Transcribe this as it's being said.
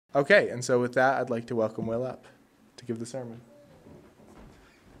Okay, and so with that, I'd like to welcome Will up to give the sermon.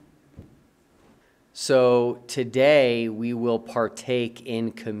 So today we will partake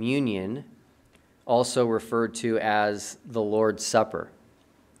in communion, also referred to as the Lord's Supper.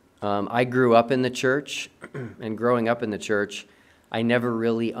 I grew up in the church, and growing up in the church, I never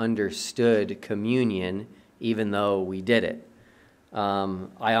really understood communion, even though we did it.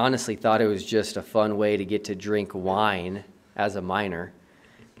 I honestly thought it was just a fun way to get to drink wine as a minor.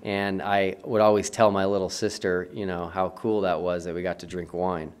 And I would always tell my little sister, how cool that was that we got to drink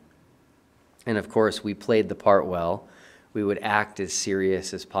wine. And of course, we played the part well. We would act as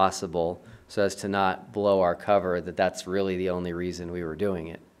serious as possible so as to not blow our cover that that's really the only reason we were doing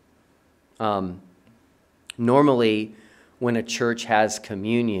it. Normally, when a church has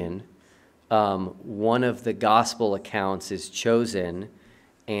communion, one of the gospel accounts is chosen,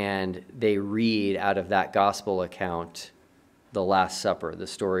 and they read out of that gospel account the Last Supper, the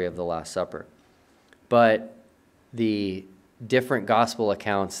story of the Last Supper. But the different gospel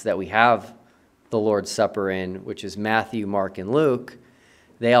accounts that we have the Lord's Supper in, which is Matthew, Mark, and Luke,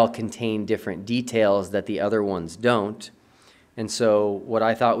 they all contain different details that the other ones don't. And so what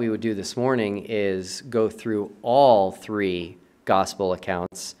I thought we would do this morning is go through all three gospel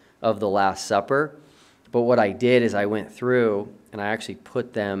accounts of the Last Supper. But what I did is I went through and I actually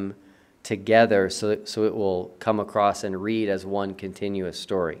put them together so it will come across and read as one continuous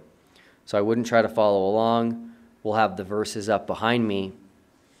story. So I wouldn't try to follow along. We'll have the verses up behind me.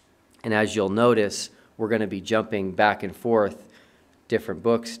 And as you'll notice, we're going to be jumping back and forth, different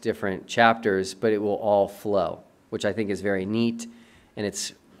books, different chapters, but it will all flow, which I think is very neat. And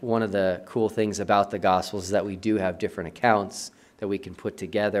it's one of the cool things about the Gospels is that we do have different accounts that we can put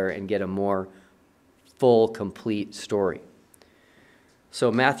together and get a more full, complete story. So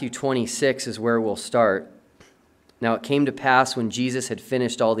Matthew 26 is where we'll start. Now it came to pass when Jesus had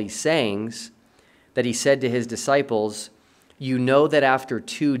finished all these sayings that he said to his disciples, "You know that after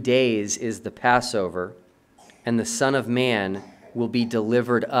 2 days is the Passover, and the Son of Man will be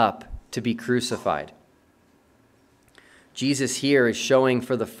delivered up to be crucified." Jesus here is showing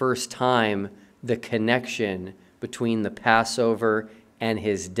for the first time the connection between the Passover and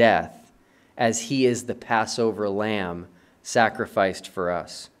his death, as he is the Passover lamb sacrificed for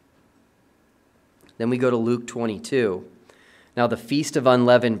us. Then we go to Luke 22. Now the feast of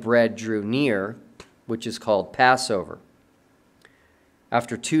unleavened bread drew near, which is called Passover.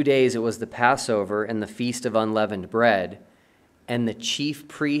 After 2 days it was the Passover and the feast of unleavened bread, and the chief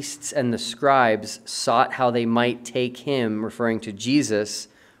priests and the scribes sought how they might take him, referring to Jesus,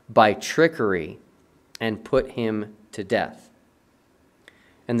 by trickery and put him to death.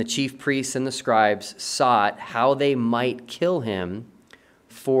 And the chief priests and the scribes sought how they might kill him,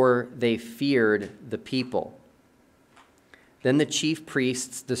 for they feared the people. Then the chief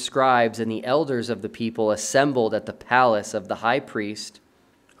priests, the scribes, and the elders of the people assembled at the palace of the high priest,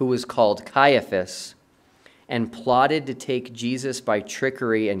 who was called Caiaphas, and plotted to take Jesus by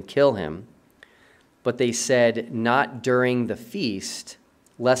trickery and kill him. But they said, "Not during the feast,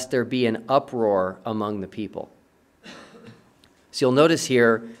 lest there be an uproar among the people." So you'll notice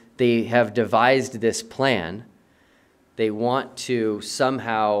here they have devised this plan. They want to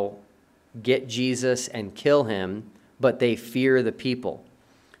somehow get Jesus and kill him, but they fear the people.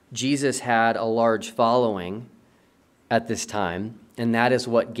 Jesus had a large following at this time, and that is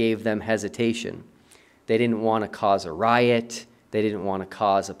what gave them hesitation. They didn't want to cause a riot. They didn't want to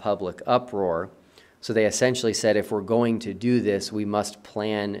cause a public uproar. So they essentially said, if we're going to do this, we must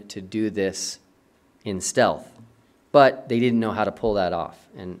plan to do this in stealth. But they didn't know how to pull that off,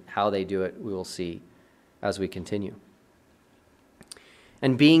 and how they do it we will see as we continue.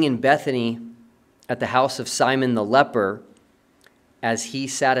 And being in Bethany at the house of Simon the leper, as he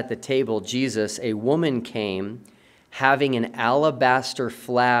sat at the table, Jesus, a woman came, having an alabaster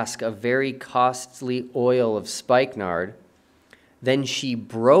flask of very costly oil of spikenard. Then she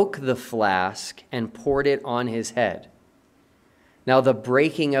broke the flask and poured it on his head. Now the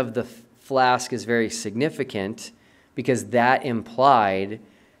breaking of the flask is very significant, because that implied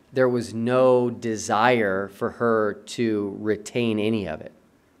there was no desire for her to retain any of it.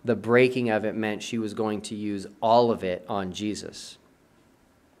 The breaking of it meant she was going to use all of it on Jesus.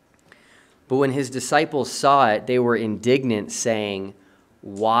 But when his disciples saw it, they were indignant, saying,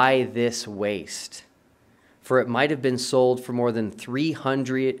 "Why this waste? For it might have been sold for more than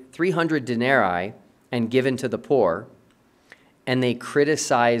 300 denarii and given to the poor." And they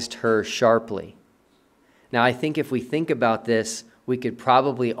criticized her sharply. Now, I think if we think about this, we could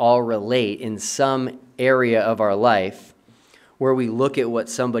probably all relate in some area of our life where we look at what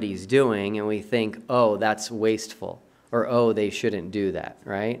somebody's doing and we think, oh, that's wasteful, or, oh, they shouldn't do that,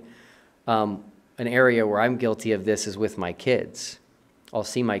 right? An area where I'm guilty of this is with my kids. I'll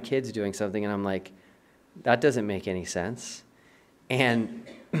see my kids doing something and I'm like, that doesn't make any sense. And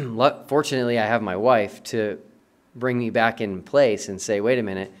fortunately, I have my wife to bring me back in place and say, wait a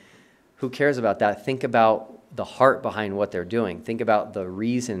minute, who cares about that? Think about the heart behind what they're doing. Think about the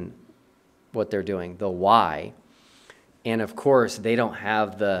reason what they're doing, the why. And of course, they don't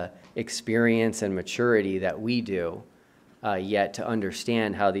have the experience and maturity that we do yet to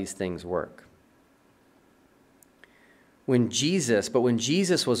understand how these things work. When Jesus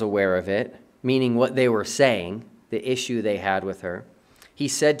was aware of it, meaning what they were saying, the issue they had with her, he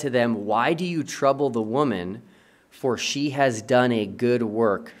said to them, "Why do you trouble the woman? For she has done a good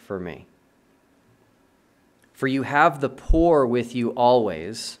work for me. For you have the poor with you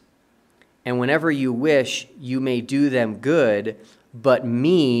always, and whenever you wish, you may do them good, but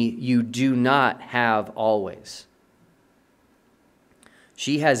me you do not have always."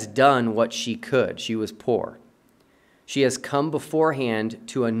 She has done what she could. She was poor. She has come beforehand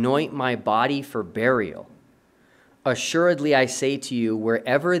to anoint my body for burial. Assuredly, I say to you,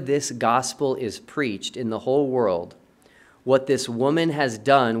 wherever this gospel is preached in the whole world, what this woman has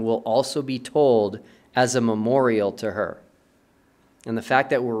done will also be told as a memorial to her. And the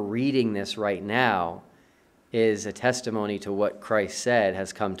fact that we're reading this right now is a testimony to what Christ said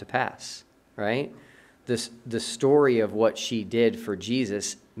has come to pass, right? The story of what she did for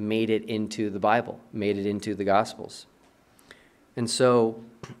Jesus made it into the Bible, made it into the Gospels. And so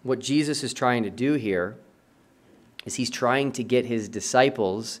what Jesus is trying to do here is he's trying to get his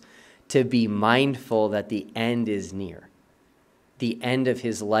disciples to be mindful that the end is near. The end of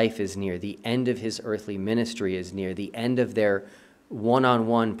his life is near. The end of his earthly ministry is near. The end of their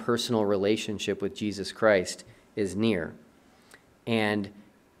one-on-one personal relationship with Jesus Christ is near. And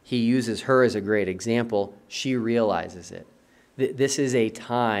he uses her as a great example. She realizes it. This is a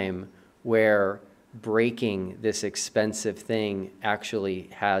time where breaking this expensive thing actually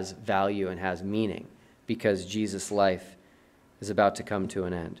has value and has meaning because Jesus' life is about to come to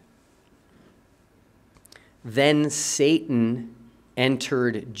an end. Then Satan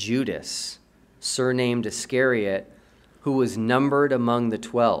entered Judas, surnamed Iscariot, who was numbered among the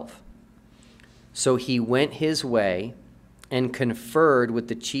 12. So he went his way and conferred with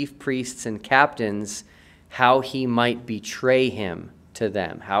the chief priests and captains how he might betray him to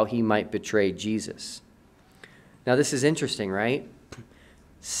them, how he might betray Jesus. Now this is interesting, right?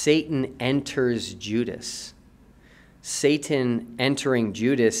 Satan enters Judas. Satan entering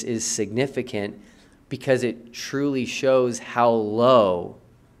Judas is significant because it truly shows how low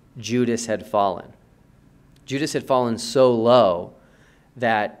Judas had fallen. Judas had fallen so low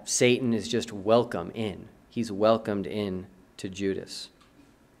that Satan is just welcome in. He's welcomed in to Judas.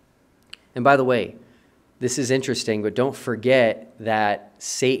 And by the way, this is interesting, but don't forget that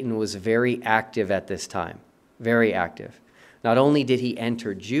Satan was very active at this time, very active. Not only did he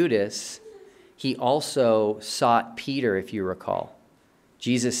enter Judas, he also sought Peter, if you recall.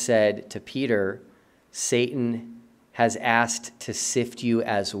 Jesus said to Peter, Satan has asked to sift you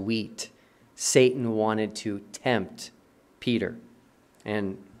as wheat. Satan wanted to tempt Peter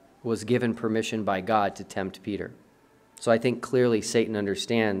and was given permission by God to tempt Peter. So I think clearly Satan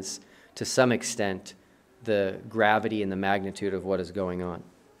understands to some extent the gravity and the magnitude of what is going on.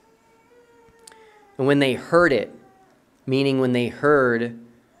 And when they heard it, meaning when they heard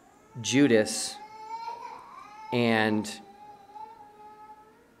Judas and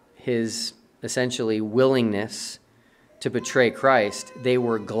his essentially willingness to betray Christ, they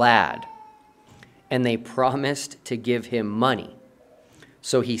were glad. And they promised to give him money.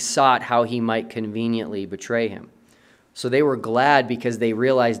 So he sought how he might conveniently betray him. So they were glad because they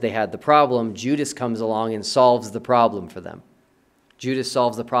realized they had the problem. Judas comes along and solves the problem for them. Judas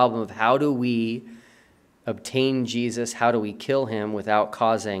solves the problem of how do we obtain Jesus? How do we kill him without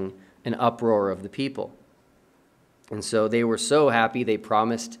causing an uproar of the people? And so they were so happy they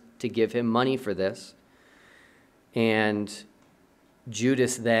promised to give him money for this. And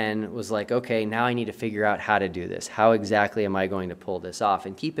Judas then was like, okay, now I need to figure out how to do this. How exactly am I going to pull this off?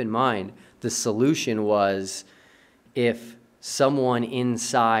 And keep in mind, the solution was if someone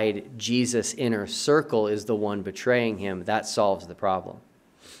inside Jesus' inner circle is the one betraying him, that solves the problem.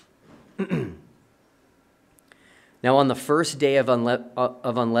 Now, on the first day of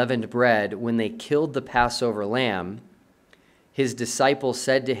unleavened bread, when they killed the Passover lamb, his disciples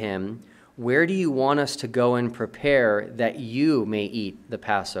said to him, "Where do you want us to go and prepare that you may eat the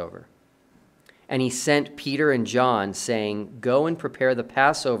Passover?" And he sent Peter and John, saying, "Go and prepare the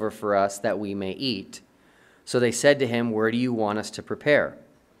Passover for us that we may eat." So they said to him, "Where do you want us to prepare?"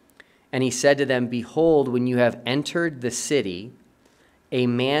 And he said to them, "Behold, when you have entered the city, a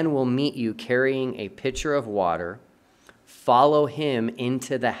man will meet you carrying a pitcher of water. Follow him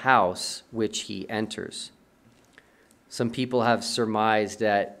into the house which he enters." Some people have surmised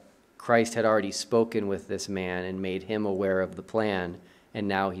that Christ had already spoken with this man and made him aware of the plan, and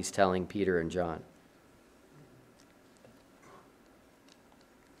now he's telling Peter and John.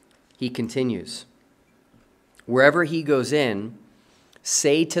 He continues, "Wherever he goes in,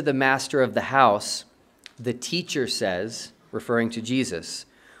 say to the master of the house, 'The teacher says,'" referring to Jesus,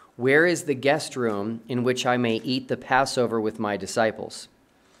 "'where is the guest room in which I may eat the Passover with my disciples?'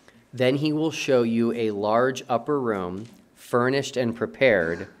 Then he will show you a large upper room, furnished and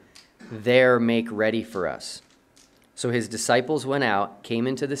prepared. There make ready for us." So his disciples went out, came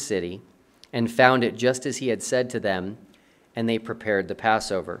into the city, and found it just as he had said to them, and they prepared the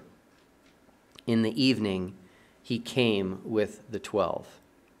Passover. In the evening, he came with the 12.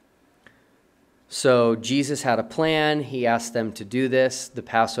 So Jesus had a plan. He asked them to do this. The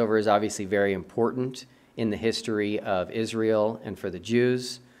Passover is obviously very important in the history of Israel and for the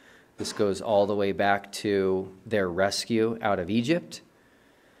Jews. This goes all the way back to their rescue out of Egypt.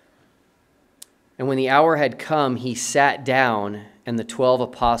 And when the hour had come, he sat down, and the 12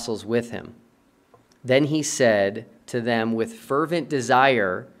 apostles with him. Then he said to them, "With fervent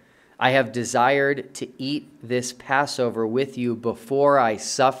desire, I have desired to eat this Passover with you before I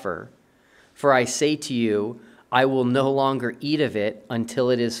suffer. For I say to you, I will no longer eat of it until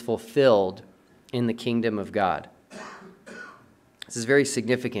it is fulfilled in the kingdom of God." This is very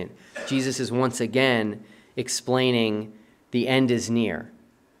significant. Jesus is once again explaining the end is near.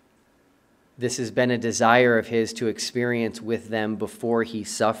 This has been a desire of his to experience with them before he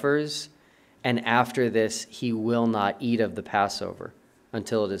suffers, and after this he will not eat of the Passover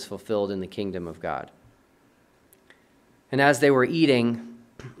until it is fulfilled in the kingdom of God. And as they were eating,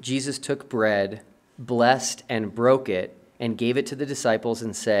 Jesus took bread, blessed and broke it, and gave it to the disciples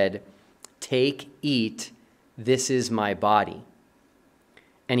and said, "Take, eat, this is my body."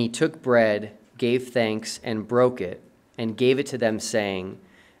 And he took bread, gave thanks, and broke it, and gave it to them, saying,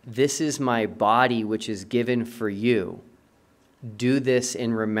 "This is my body which is given for you. Do this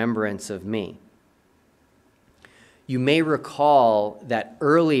in remembrance of me." You may recall that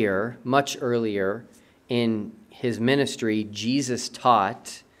earlier, much earlier in his ministry, Jesus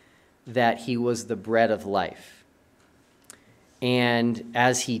taught that he was the bread of life. And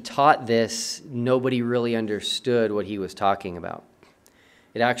as he taught this, nobody really understood what he was talking about.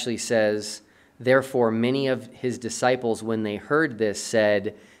 It actually says, "Therefore many of his disciples, when they heard this,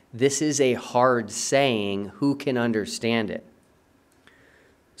 said, 'This is a hard saying. Who can understand it?'"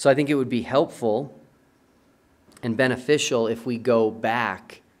 So I think it would be helpful and beneficial if we go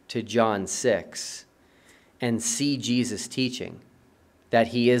back to John 6 and see Jesus teaching that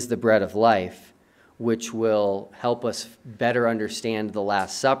he is the bread of life, which will help us better understand the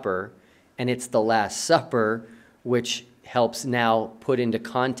Last Supper. And it's the Last Supper which helps now put into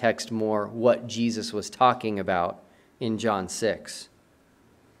context more what Jesus was talking about in John 6.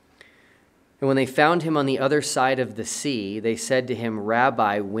 "And when they found him on the other side of the sea, they said to him,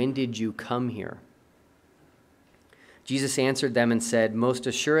 'Rabbi, when did you come here?' Jesus answered them and said, 'Most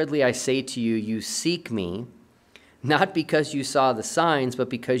assuredly I say to you, you seek me, not because you saw the signs, but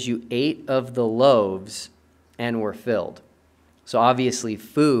because you ate of the loaves and were filled.'" So obviously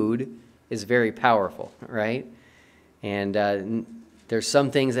food is very powerful, right? And there's some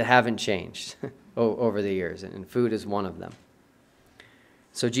things that haven't changed over the years, and food is one of them.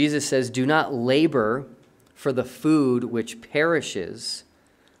 So Jesus says, "Do not labor for the food which perishes,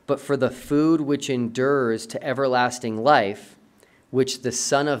 but for the food which endures to everlasting life, which the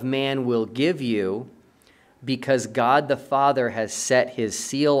Son of Man will give you, because God the Father has set his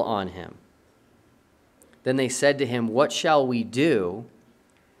seal on him." Then they said to him, "What shall we do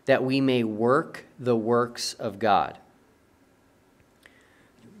that we may work the works of God?"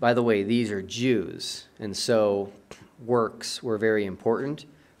 By the way, these are Jews, and so works were very important,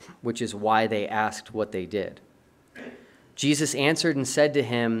 which is why they asked what they did. Jesus answered and said to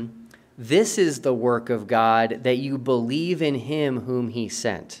him, "This is the work of God, that you believe in him whom he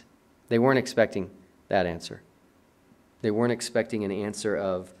sent." They weren't expecting that answer. They weren't expecting an answer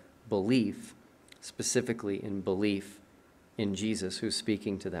of belief, specifically in belief in Jesus who's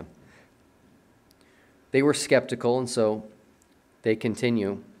speaking to them. They were skeptical, and so they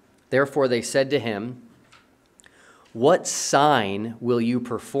continue. "Therefore they said to him, 'What sign will you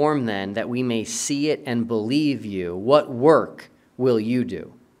perform then, that we may see it and believe you? What work will you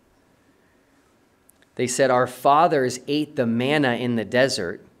do?' They said, 'Our fathers ate the manna in the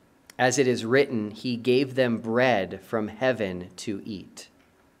desert. As it is written, he gave them bread from heaven to eat.'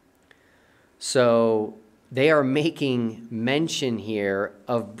 So they are making mention here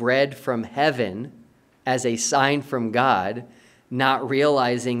of bread from heaven as a sign from God, not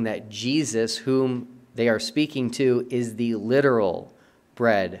realizing that Jesus, whom they are speaking to, is the literal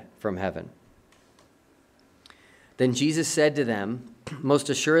bread from heaven. Then Jesus said to them,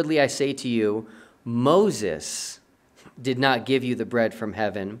 "Most assuredly I say to you, Moses did not give you the bread from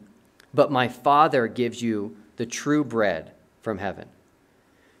heaven, but my Father gives you the true bread from heaven."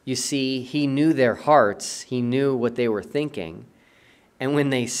 You see, he knew their hearts. He knew what they were thinking. And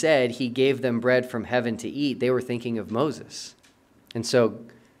when they said he gave them bread from heaven to eat, they were thinking of Moses. And so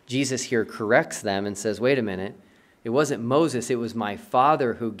Jesus here corrects them and says, wait a minute, it wasn't Moses, it was my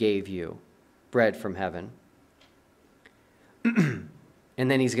Father who gave you bread from heaven. And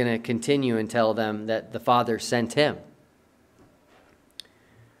then he's going to continue and tell them that the Father sent him.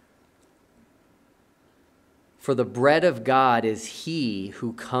 For the bread of God is he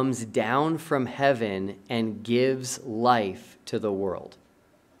who comes down from heaven and gives life to the world.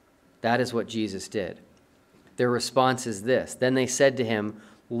 That is what Jesus did. Their response is this. Then they said to him,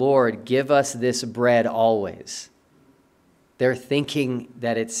 Lord, give us this bread always. They're thinking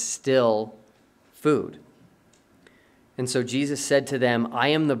that it's still food. And so Jesus said to them, I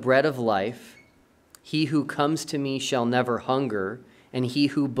am the bread of life. He who comes to me shall never hunger, and he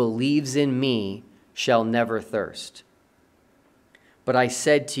who believes in me shall never thirst. But I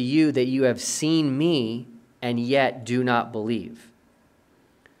said to you that you have seen me and yet do not believe.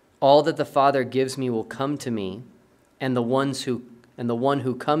 All that the Father gives me will come to me, and the one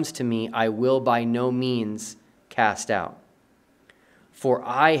who comes to me I will by no means cast out. For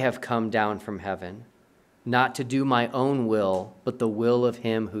I have come down from heaven, not to do my own will, but the will of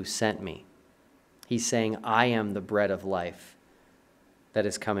him who sent me. He's saying, I am the bread of life that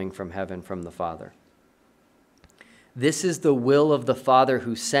is coming from heaven, from the Father. This is the will of the Father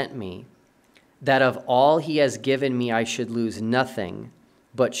who sent me, that of all he has given me I should lose nothing,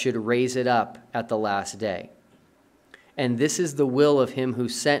 but should raise it up at the last day. And this is the will of him who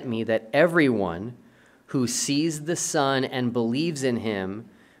sent me, that everyone who sees the Son and believes in him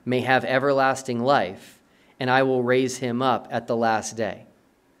may have everlasting life, and I will raise him up at the last day.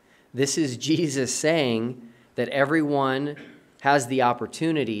 This is Jesus saying that everyone has the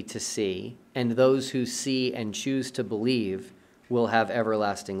opportunity to see, and those who see and choose to believe will have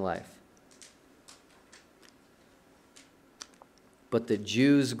everlasting life. But the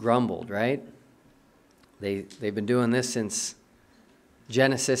Jews grumbled, right? They've been doing this since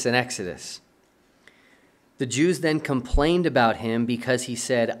Genesis and Exodus. The Jews then complained about him because he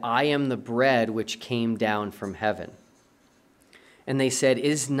said, I am the bread which came down from heaven. And they said,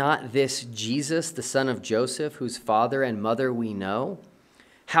 is not this Jesus, the son of Joseph, whose father and mother we know?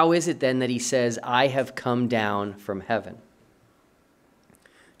 How is it then that he says, I have come down from heaven?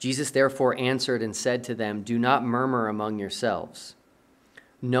 Jesus therefore answered and said to them, do not murmur among yourselves.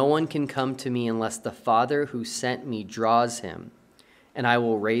 No one can come to me unless the Father who sent me draws him, and I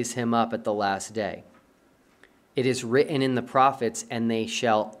will raise him up at the last day. It is written in the prophets, and they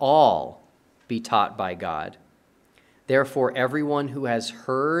shall all be taught by God. Therefore, everyone who has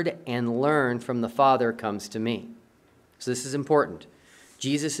heard and learned from the Father comes to me. So this is important.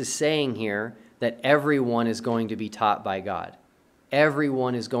 Jesus is saying here that everyone is going to be taught by God.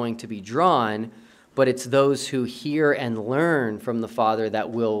 Everyone is going to be drawn, but it's those who hear and learn from the Father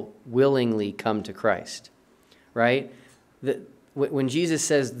that will willingly come to Christ, right? When Jesus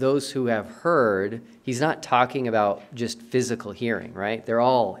says those who have heard, he's not talking about just physical hearing, right? They're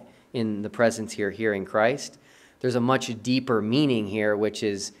all in the presence here hearing Christ. There's a much deeper meaning here, which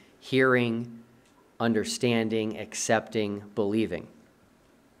is hearing, understanding, accepting, believing.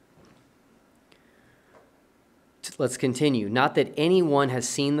 Let's continue. Not that anyone has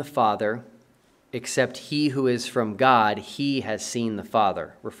seen the Father, except he who is from God, he has seen the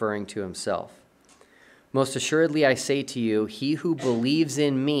Father, referring to himself. Most assuredly I say to you, he who believes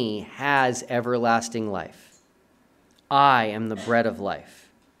in me has everlasting life. I am the bread of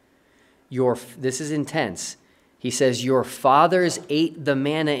life. This is intense. He says, your fathers ate the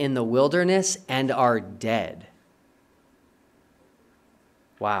manna in the wilderness and are dead.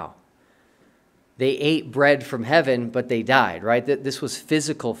 Wow. They ate bread from heaven, but they died, right? This was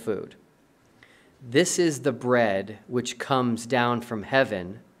physical food. This is the bread which comes down from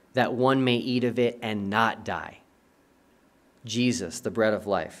heaven, that one may eat of it and not die. Jesus, the bread of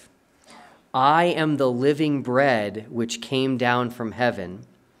life. I am the living bread which came down from heaven.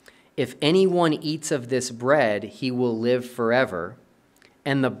 If anyone eats of this bread, he will live forever.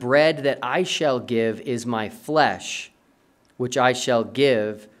 And the bread that I shall give is my flesh, which I shall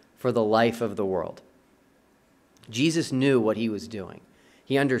give for the life of the world. Jesus knew what he was doing.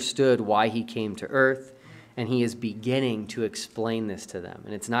 He understood why he came to earth, and he is beginning to explain this to them.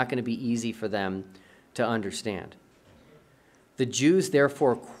 And it's not going to be easy for them to understand. The Jews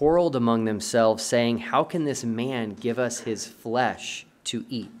therefore quarreled among themselves, saying, "How can this man give us his flesh to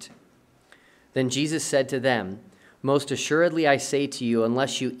eat?" Then Jesus said to them, "Most assuredly I say to you,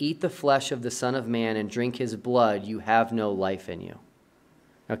 unless you eat the flesh of the Son of Man and drink his blood, you have no life in you."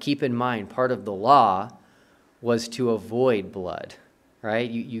 Now keep in mind, part of the law was to avoid blood,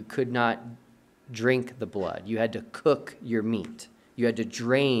 right? You could not drink the blood. You had to cook your meat. You had to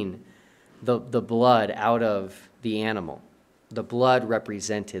drain the blood out of the animal. The blood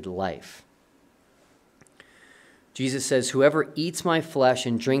represented life. Jesus says, "Whoever eats my flesh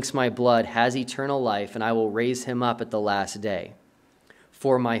and drinks my blood has eternal life, and I will raise him up at the last day.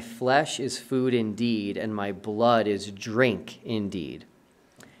 For my flesh is food indeed, and my blood is drink indeed.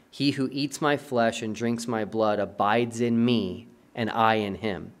 He who eats my flesh and drinks my blood abides in me, and I in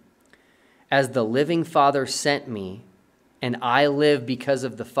him. As the living Father sent me, and I live because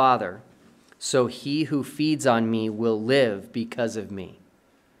of the Father, so he who feeds on me will live because of me."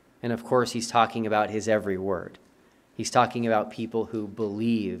 And of course, he's talking about his every word. He's talking about people who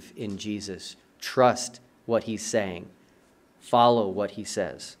believe in Jesus, trust what he's saying, follow what he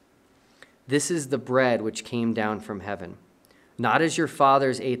says. "This is the bread which came down from heaven. Not as your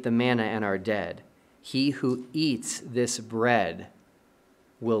fathers ate the manna and are dead. He who eats this bread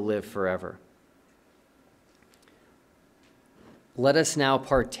will live forever." Let us now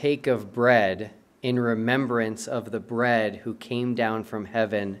partake of bread in remembrance of the bread who came down from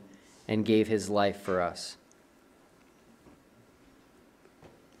heaven and gave his life for us.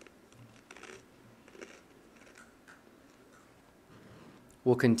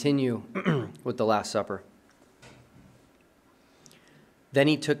 We'll continue with the Last Supper. Then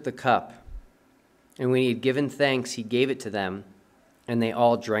he took the cup, and when he had given thanks, he gave it to them, and they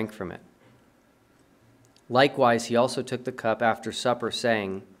all drank from it. Likewise, he also took the cup after supper,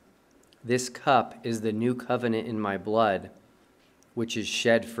 saying, "This cup is the new covenant in my blood, which is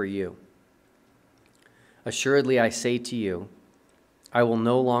shed for you. Assuredly, I say to you, I will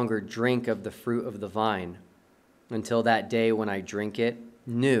no longer drink of the fruit of the vine until that day when I drink it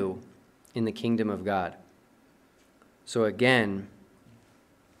new in the kingdom of God." So again,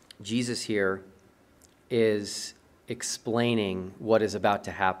 Jesus here is explaining what is about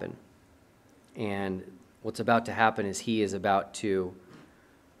to happen. And what's about to happen is he is about to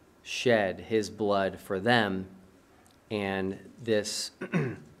shed his blood for them, and this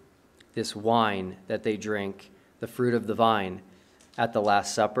this wine that they drink, the fruit of the vine at the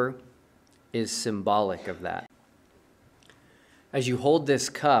Last Supper, is symbolic of that. As you hold this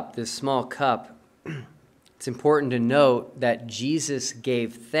cup, this small cup, it's important to note that Jesus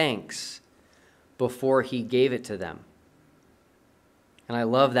gave thanks before he gave it to them. And I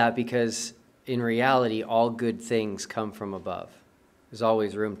love that because in reality, all good things come from above. There's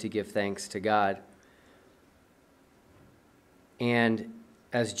always room to give thanks to God. And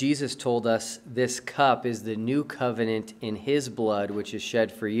as Jesus told us, this cup is the new covenant in his blood, which is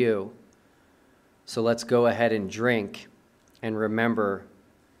shed for you. So let's go ahead and drink and remember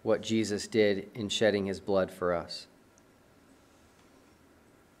what Jesus did in shedding his blood for us.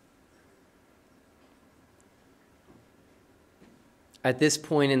 At this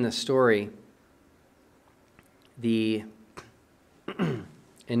point in the story, the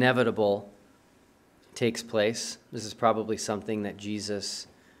inevitable takes place. This is probably something that Jesus,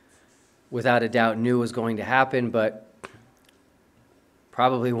 without a doubt, knew was going to happen, but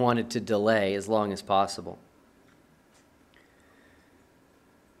probably wanted to delay as long as possible.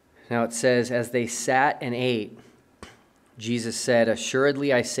 Now it says, "As they sat and ate, Jesus said,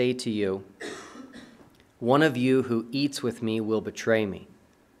 'Assuredly I say to you, one of you who eats with me will betray me.'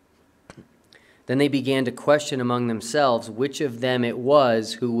 Then they began to question among themselves which of them it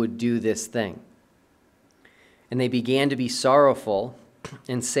was who would do this thing. And they began to be sorrowful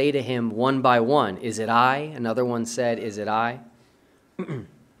and say to him one by one, 'Is it I?' Another one said, 'Is it I?'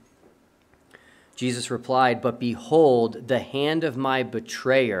 Jesus replied, 'But behold, the hand of my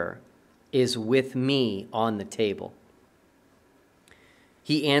betrayer is with me on the table.'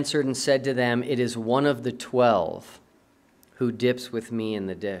 He answered and said to them, 'It is one of the 12 who dips with me in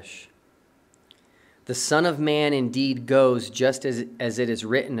the dish. The Son of Man indeed goes just as it is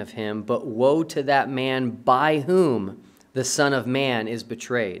written of him, but woe to that man by whom the Son of Man is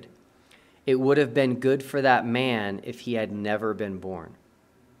betrayed. It would have been good for that man if he had never been born.'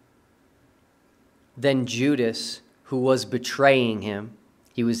 Then Judas, who was betraying him,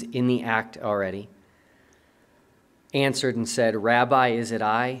 he was in the act already, answered and said, 'Rabbi, is it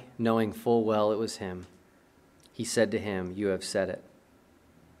I?' Knowing full well it was him. He said to him, 'You have said it.'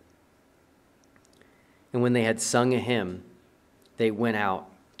 And when they had sung a hymn, they went out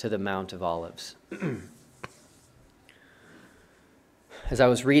to the Mount of Olives. As I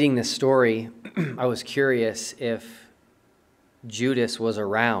was reading this story, I was curious if Judas was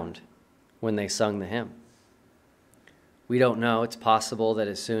around when they sung the hymn. We don't know. It's possible that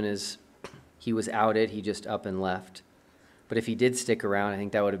as soon as he was outed, he just up and left. But if he did stick around, I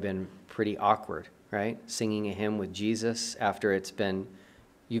think that would have been pretty awkward, right? Singing a hymn with Jesus after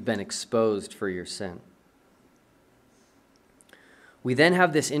you've been exposed for your sin. We then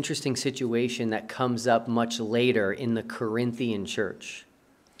have this interesting situation that comes up much later in the Corinthian church.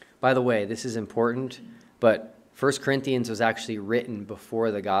 By the way, this is important, but 1 Corinthians was actually written before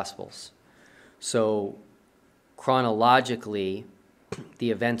the Gospels. So chronologically,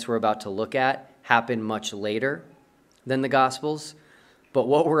 the events we're about to look at happen much later than the Gospels. But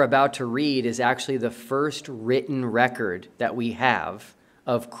what we're about to read is actually the first written record that we have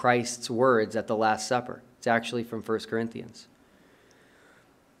of Christ's words at the Last Supper. It's actually from 1 Corinthians.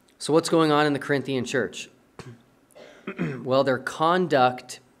 So what's going on in the Corinthian church? Well, their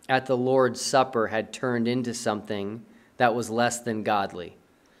conduct at the Lord's Supper had turned into something that was less than godly.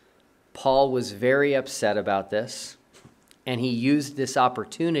 Paul was very upset about this, and he used this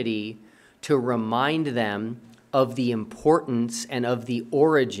opportunity to remind them of the importance and of the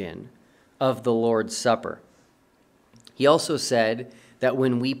origin of the Lord's Supper. He also said that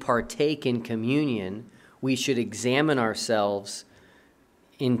when we partake in communion, we should examine ourselves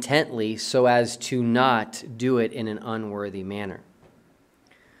intently so as to not do it in an unworthy manner.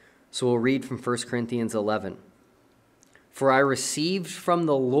 So we'll read from 1 Corinthians 11. For I received from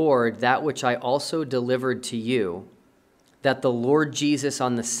the Lord that which I also delivered to you, that the Lord Jesus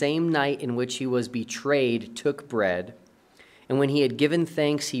on the same night in which he was betrayed took bread, and when he had given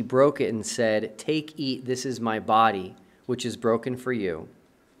thanks, he broke it and said, Take, eat, this is my body, which is broken for you.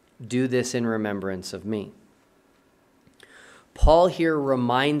 Do this in remembrance of me. Paul here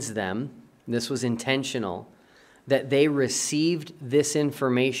reminds them, this was intentional, that they received this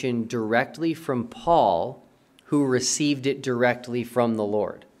information directly from Paul, who received it directly from the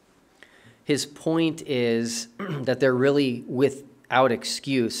Lord. His point is that they're really without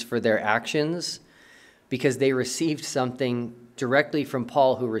excuse for their actions because they received something directly from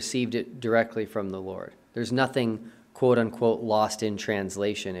Paul, who received it directly from the Lord. There's nothing, quote unquote, lost in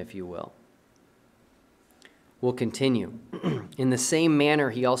translation, if you will. We'll continue. In the same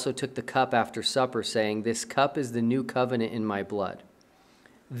manner, he also took the cup after supper, saying, This cup is the new covenant in my blood.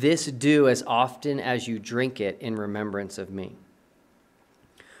 This do as often as you drink it in remembrance of me.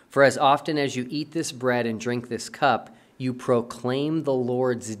 For as often as you eat this bread and drink this cup, you proclaim the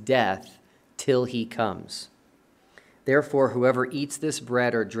Lord's death till he comes. Therefore, whoever eats this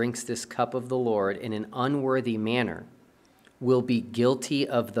bread or drinks this cup of the Lord in an unworthy manner will be guilty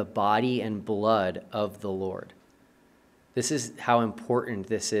of the body and blood of the Lord. This is how important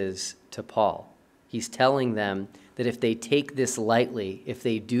this is to Paul. He's telling them that if they take this lightly, if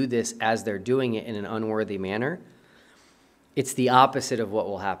they do this as they're doing it in an unworthy manner, it's the opposite of what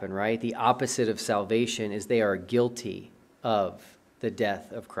will happen, right? The opposite of salvation is they are guilty of the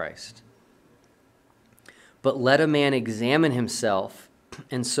death of Christ. But let a man examine himself,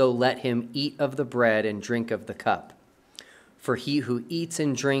 and so let him eat of the bread and drink of the cup. For he who eats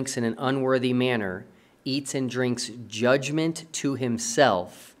and drinks in an unworthy manner eats and drinks judgment to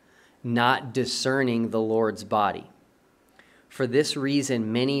himself, not discerning the Lord's body. For this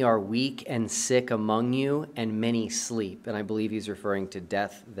reason, many are weak and sick among you, and many sleep. And I believe he's referring to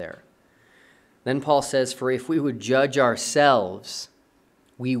death there. Then Paul says, For if we would judge ourselves,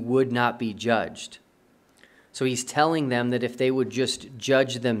 we would not be judged. So he's telling them that if they would just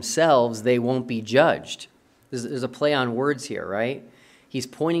judge themselves, they won't be judged. There's a play on words here, right? He's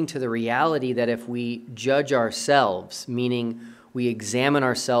pointing to the reality that if we judge ourselves, meaning we examine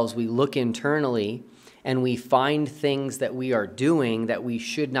ourselves, we look internally, and we find things that we are doing that we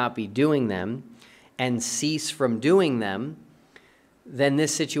should not be doing them, and cease from doing them, then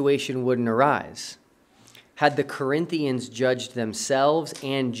this situation wouldn't arise. Had the Corinthians judged themselves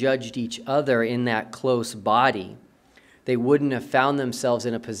and judged each other in that close body, they wouldn't have found themselves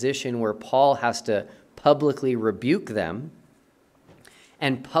in a position where Paul has to publicly rebuke them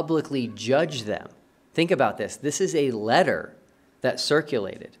and publicly judge them. Think about this. This is a letter that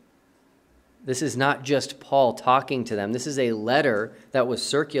circulated. This is not just Paul talking to them. This is a letter that was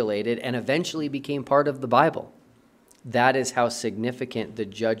circulated and eventually became part of the Bible. That is how significant the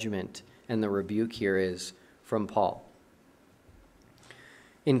judgment and the rebuke here is from Paul.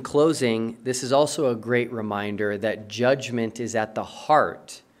 In closing, this is also a great reminder that judgment is at the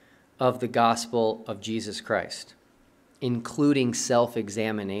heart of the gospel of Jesus Christ, including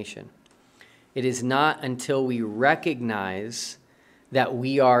self-examination. It is not until we recognize that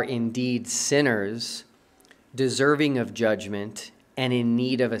we are indeed sinners, deserving of judgment, and in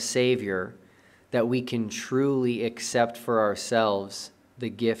need of a Savior, that we can truly accept for ourselves the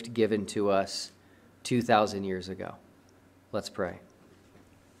gift given to us 2,000 years ago. Let's pray.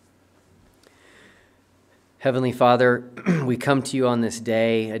 Heavenly Father, we come to you on this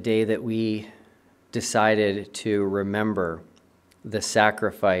day, a day that we decided to remember the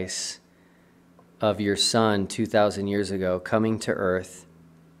sacrifice of your Son 2,000 years ago, coming to earth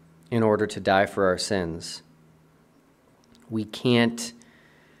in order to die for our sins. We can't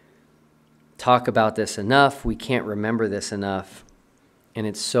talk about this enough. We can't remember this enough. And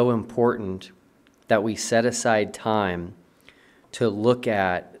it's so important that we set aside time to look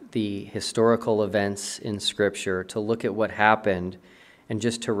at the historical events in Scripture, to look at what happened, and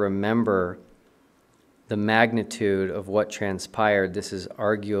just to remember the magnitude of what transpired. This is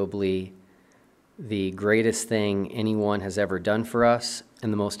arguably the greatest thing anyone has ever done for us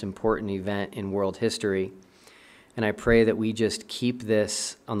and the most important event in world history. And I pray that we just keep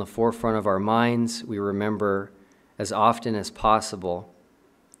this on the forefront of our minds. We remember as often as possible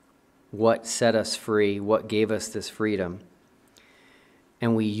what set us free, what gave us this freedom.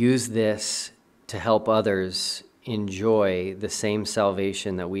 And we use this to help others enjoy the same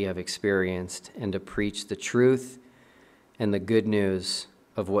salvation that we have experienced and to preach the truth and the good news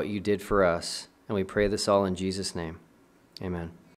of what you did for us. And we pray this all in Jesus' name. Amen.